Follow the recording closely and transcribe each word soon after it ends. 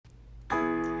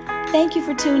Thank you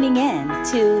for tuning in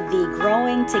to the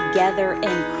Growing Together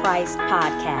in Christ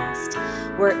podcast,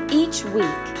 where each week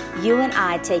you and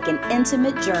I take an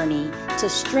intimate journey to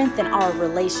strengthen our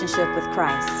relationship with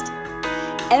Christ.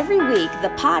 Every week,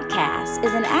 the podcast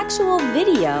is an actual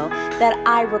video that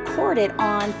I recorded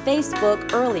on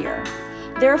Facebook earlier.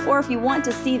 Therefore, if you want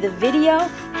to see the video,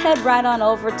 head right on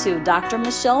over to Dr.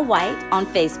 Michelle White on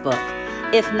Facebook.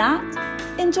 If not,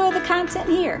 enjoy the content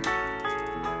here.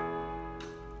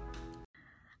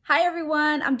 Hi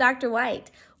everyone, I'm Dr.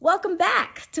 White. Welcome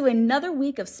back to another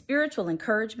week of spiritual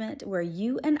encouragement where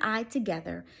you and I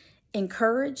together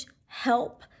encourage,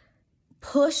 help,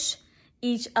 push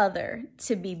each other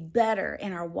to be better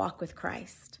in our walk with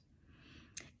Christ.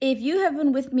 If you have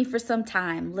been with me for some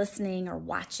time, listening or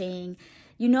watching,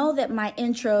 you know that my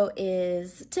intro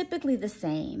is typically the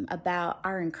same about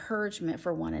our encouragement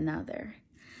for one another.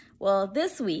 Well,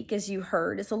 this week, as you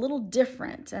heard, is a little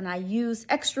different, and I use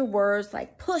extra words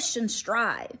like push and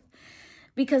strive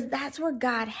because that's where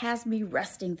God has me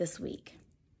resting this week.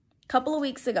 A couple of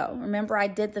weeks ago, remember I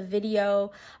did the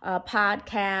video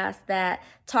podcast that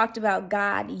talked about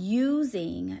God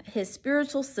using his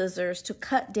spiritual scissors to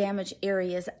cut damaged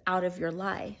areas out of your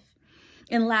life.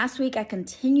 And last week, I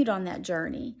continued on that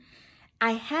journey.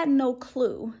 I had no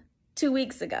clue 2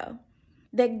 weeks ago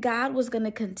that God was going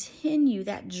to continue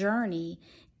that journey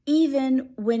even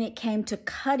when it came to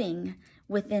cutting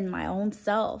within my own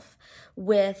self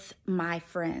with my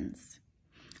friends.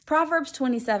 Proverbs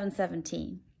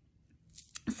 27:17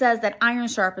 says that iron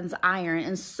sharpens iron,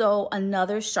 and so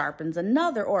another sharpens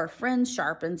another, or a friend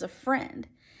sharpens a friend.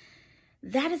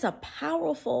 That is a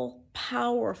powerful,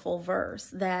 powerful verse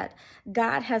that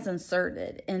God has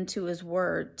inserted into his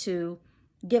word to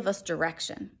give us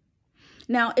direction.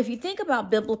 Now, if you think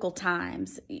about biblical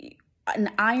times, a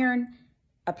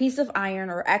piece of iron,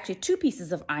 or actually two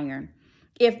pieces of iron,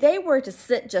 if they were to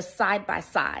sit just side by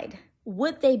side,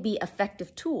 would they be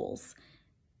effective tools?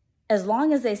 As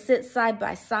long as they sit side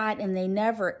by side and they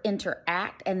never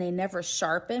interact and they never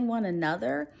sharpen one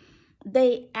another,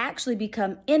 they actually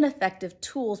become ineffective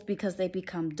tools because they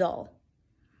become dull.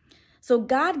 So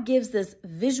God gives this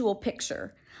visual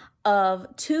picture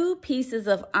of two pieces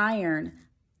of iron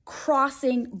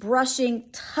crossing, brushing,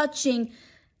 touching,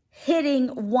 hitting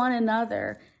one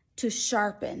another to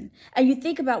sharpen. And you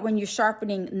think about when you're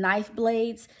sharpening knife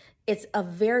blades, it's a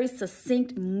very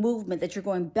succinct movement that you're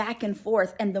going back and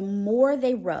forth. And the more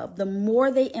they rub, the more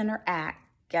they interact,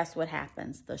 guess what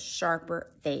happens? The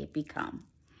sharper they become.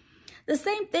 The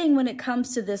same thing when it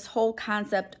comes to this whole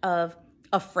concept of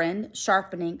a friend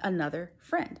sharpening another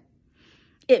friend.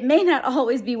 It may not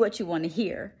always be what you want to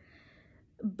hear,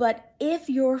 but if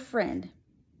your friend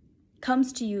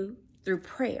comes to you through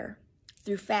prayer,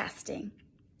 through fasting,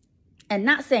 and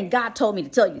not saying God told me to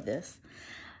tell you this,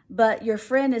 but your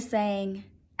friend is saying,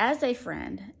 as a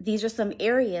friend, these are some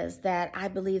areas that I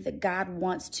believe that God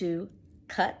wants to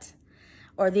cut,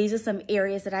 or these are some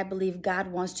areas that I believe God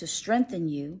wants to strengthen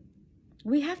you,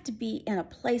 we have to be in a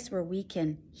place where we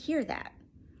can hear that.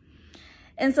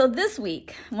 And so this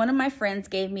week, one of my friends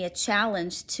gave me a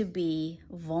challenge to be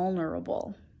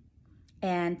vulnerable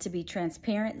and to be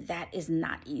transparent. That is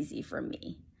not easy for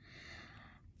me.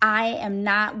 I am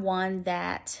not one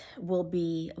that will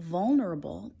be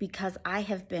vulnerable because I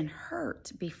have been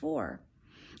hurt before.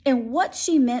 And what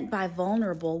she meant by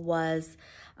vulnerable was,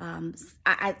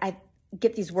 I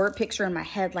get these word picture in my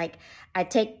head, like I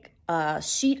take a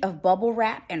sheet of bubble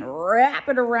wrap and wrap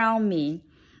it around me,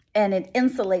 and it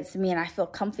insulates me and I feel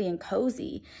comfy and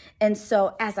cozy. And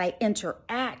so as I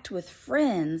interact with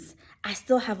friends, I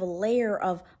still have a layer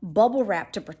of bubble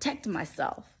wrap to protect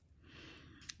myself.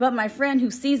 But my friend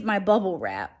who sees my bubble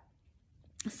wrap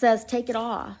says, take it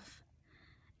off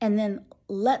and then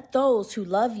let those who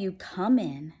love you come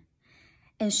in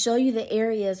and show you the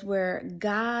areas where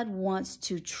God wants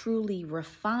to truly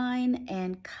refine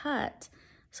and cut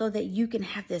so that you can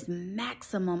have this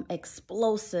maximum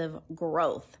explosive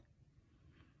growth.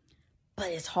 But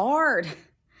it's hard.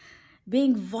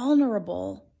 Being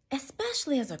vulnerable,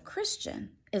 especially as a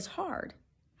Christian, is hard.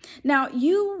 Now,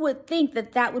 you would think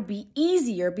that that would be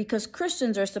easier because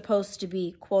Christians are supposed to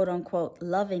be, quote unquote,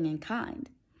 loving and kind.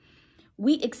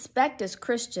 We expect as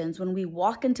Christians, when we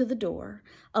walk into the door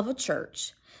of a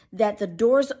church, that the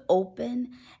doors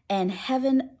open and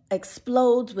heaven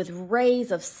explodes with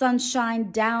rays of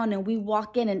sunshine down, and we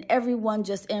walk in and everyone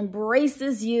just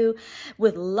embraces you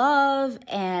with love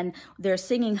and they're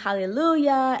singing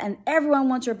hallelujah and everyone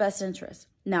wants your best interest.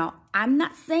 Now, I'm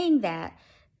not saying that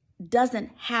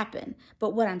doesn't happen,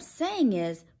 but what I'm saying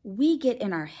is we get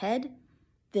in our head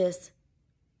this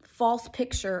false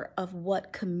picture of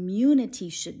what community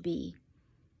should be.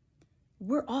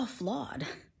 We're all flawed.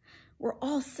 We're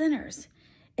all sinners.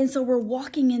 And so we're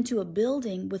walking into a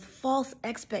building with false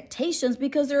expectations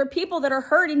because there are people that are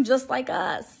hurting just like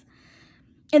us.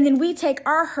 And then we take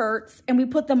our hurts and we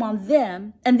put them on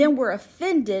them, and then we're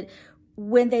offended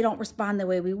when they don't respond the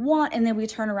way we want, and then we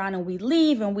turn around and we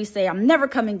leave and we say, I'm never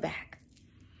coming back.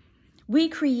 We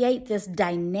create this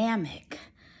dynamic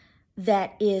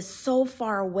that is so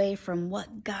far away from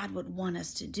what God would want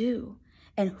us to do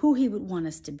and who he would want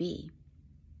us to be.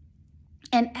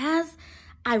 And as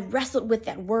I wrestled with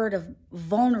that word of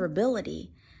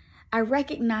vulnerability, I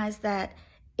recognized that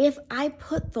if I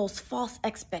put those false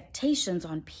expectations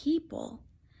on people,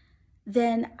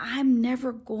 then I'm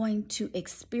never going to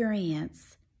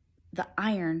experience the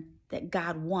iron that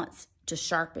God wants to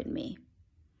sharpen me.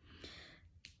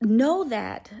 Know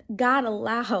that God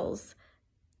allows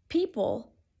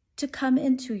people to come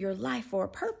into your life for a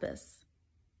purpose.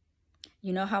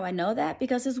 You know how I know that?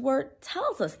 Because his word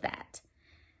tells us that.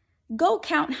 Go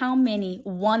count how many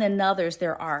one another's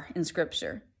there are in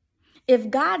scripture. If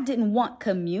God didn't want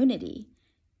community,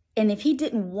 and if he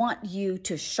didn't want you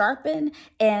to sharpen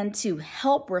and to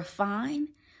help refine,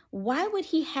 why would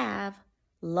he have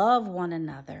love one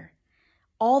another,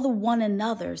 all the one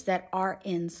another's that are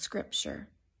in scripture?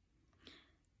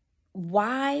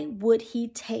 Why would he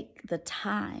take the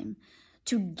time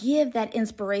to give that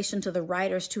inspiration to the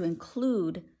writers to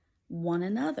include one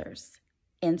another's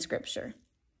in scripture?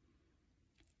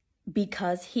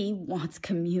 Because he wants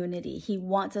community. He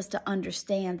wants us to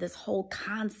understand this whole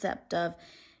concept of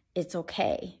it's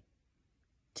okay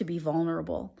to be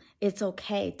vulnerable. It's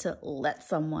okay to let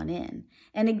someone in.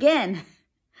 And again,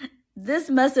 this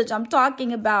message I'm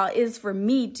talking about is for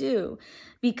me too,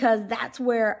 because that's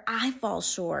where I fall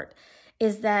short,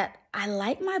 is that I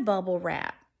like my bubble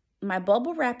wrap. My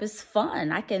bubble wrap is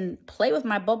fun. I can play with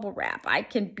my bubble wrap. I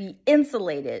can be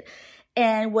insulated,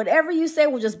 and whatever you say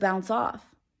will just bounce off.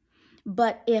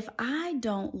 But if I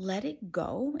don't let it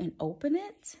go and open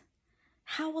it,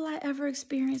 how will I ever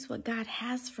experience what God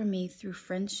has for me through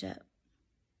friendship?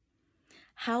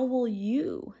 How will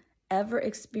you ever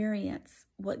experience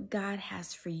what God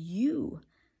has for you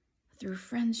through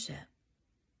friendship?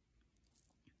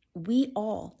 We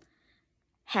all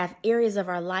have areas of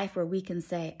our life where we can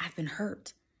say, I've been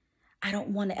hurt. I don't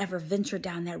want to ever venture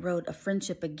down that road of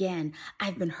friendship again.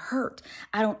 I've been hurt.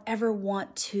 I don't ever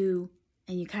want to,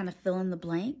 and you kind of fill in the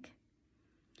blank.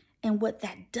 And what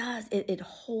that does, it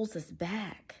holds us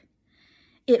back.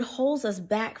 It holds us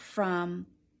back from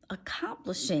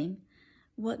accomplishing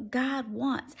what God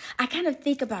wants. I kind of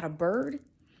think about a bird.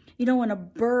 You know, when a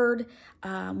bird,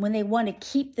 when they want to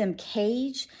keep them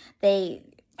caged, they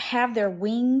have their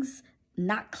wings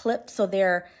not clipped, so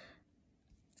they're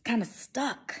kind of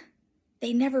stuck.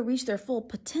 They never reach their full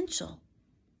potential.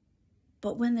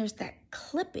 But when there's that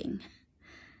clipping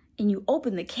and you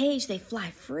open the cage, they fly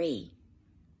free.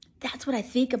 That's what I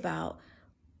think about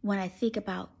when I think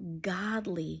about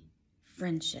godly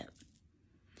friendship.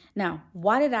 Now,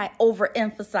 why did I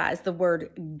overemphasize the word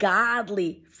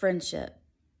godly friendship?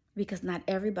 Because not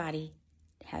everybody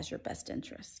has your best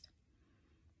interest.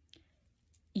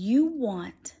 You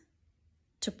want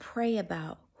to pray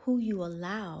about who you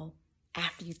allow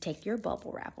after you take your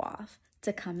bubble wrap off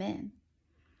to come in.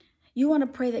 You want to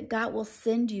pray that God will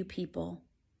send you people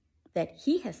that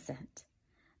he has sent,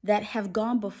 that have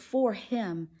gone before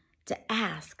him to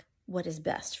ask what is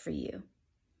best for you.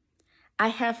 I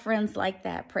have friends like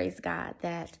that, praise God,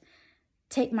 that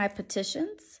take my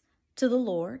petitions to the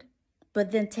Lord, but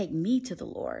then take me to the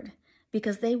Lord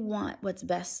because they want what's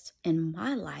best in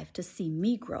my life to see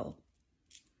me grow.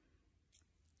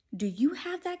 Do you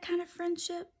have that kind of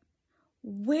friendship?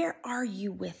 Where are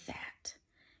you with that?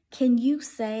 Can you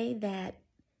say that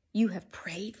you have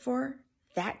prayed for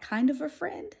that kind of a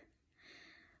friend?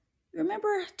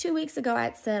 Remember 2 weeks ago, I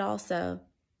had said also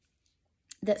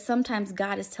that sometimes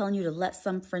God is telling you to let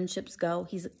some friendships go.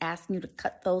 He's asking you to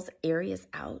cut those areas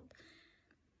out.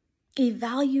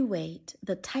 Evaluate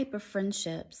the type of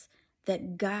friendships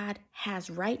that God has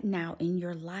right now in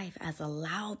your life, as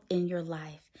allowed in your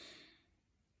life.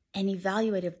 And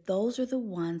evaluate if those are the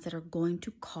ones that are going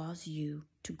to cause you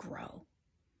to grow.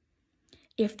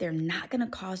 If they're not going to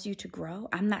cause you to grow,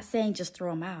 I'm not saying just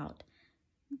throw them out.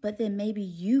 But then maybe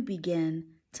you begin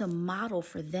to model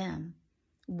for them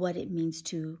what it means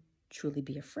to truly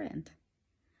be a friend.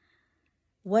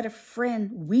 What a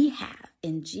friend we have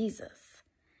in Jesus.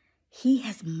 He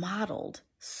has modeled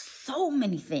so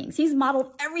many things. He's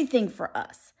modeled everything for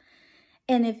us.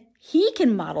 And if he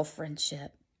can model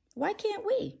friendship, why can't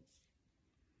we?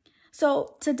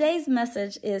 So today's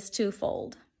message is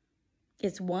twofold.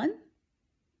 It's one,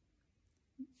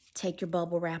 take your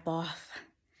bubble wrap off.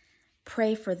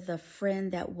 Pray for the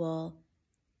friend that will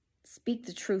speak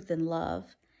the truth in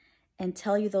love and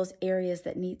tell you those areas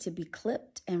that need to be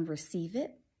clipped, and receive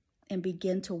it and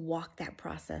begin to walk that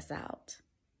process out.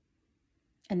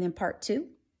 And then part two,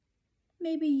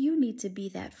 maybe you need to be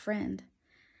that friend.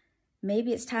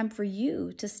 Maybe it's time for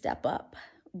you to step up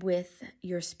with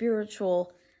your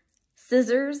spiritual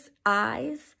scissors,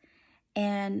 eyes,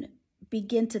 and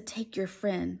begin to take your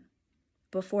friend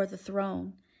before the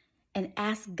throne and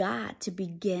ask God to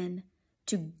begin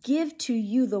to give to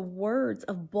you the words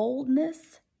of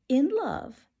boldness in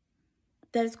love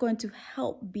that is going to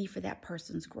help be for that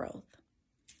person's growth.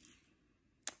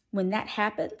 When that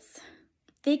happens,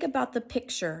 think about the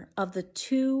picture of the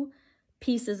two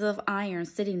pieces of iron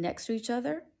sitting next to each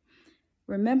other.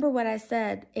 Remember what I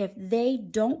said, if they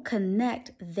don't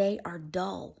connect, they are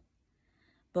dull.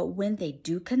 But when they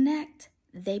do connect,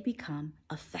 they become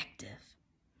effective.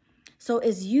 So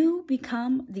as you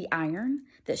become the iron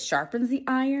that sharpens the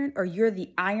iron, or you're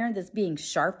the iron that's being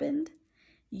sharpened,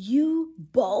 you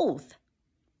both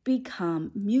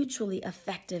become mutually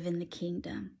effective in the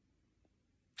kingdom.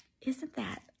 Isn't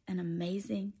that an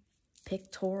amazing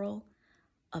pictorial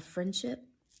of friendship?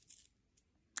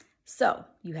 So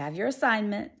you have your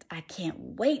assignment. I can't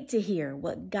wait to hear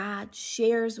what God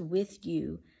shares with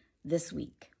you this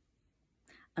week.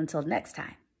 Until next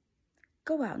time,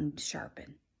 go out and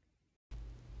sharpen.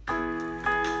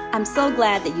 I'm so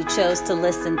glad that you chose to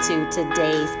listen to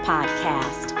today's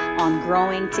podcast on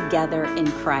growing together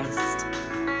in Christ.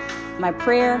 My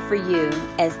prayer for you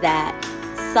is that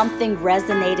something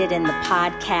resonated in the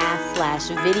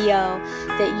podcast/video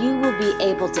that you will be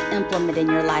able to implement in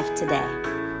your life today.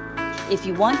 If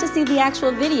you want to see the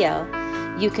actual video,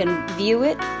 you can view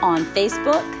it on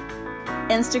Facebook,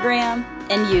 Instagram,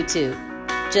 and YouTube.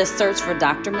 Just search for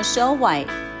Dr. Michelle White,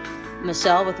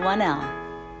 Michelle with one L.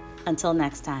 Until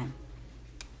next time.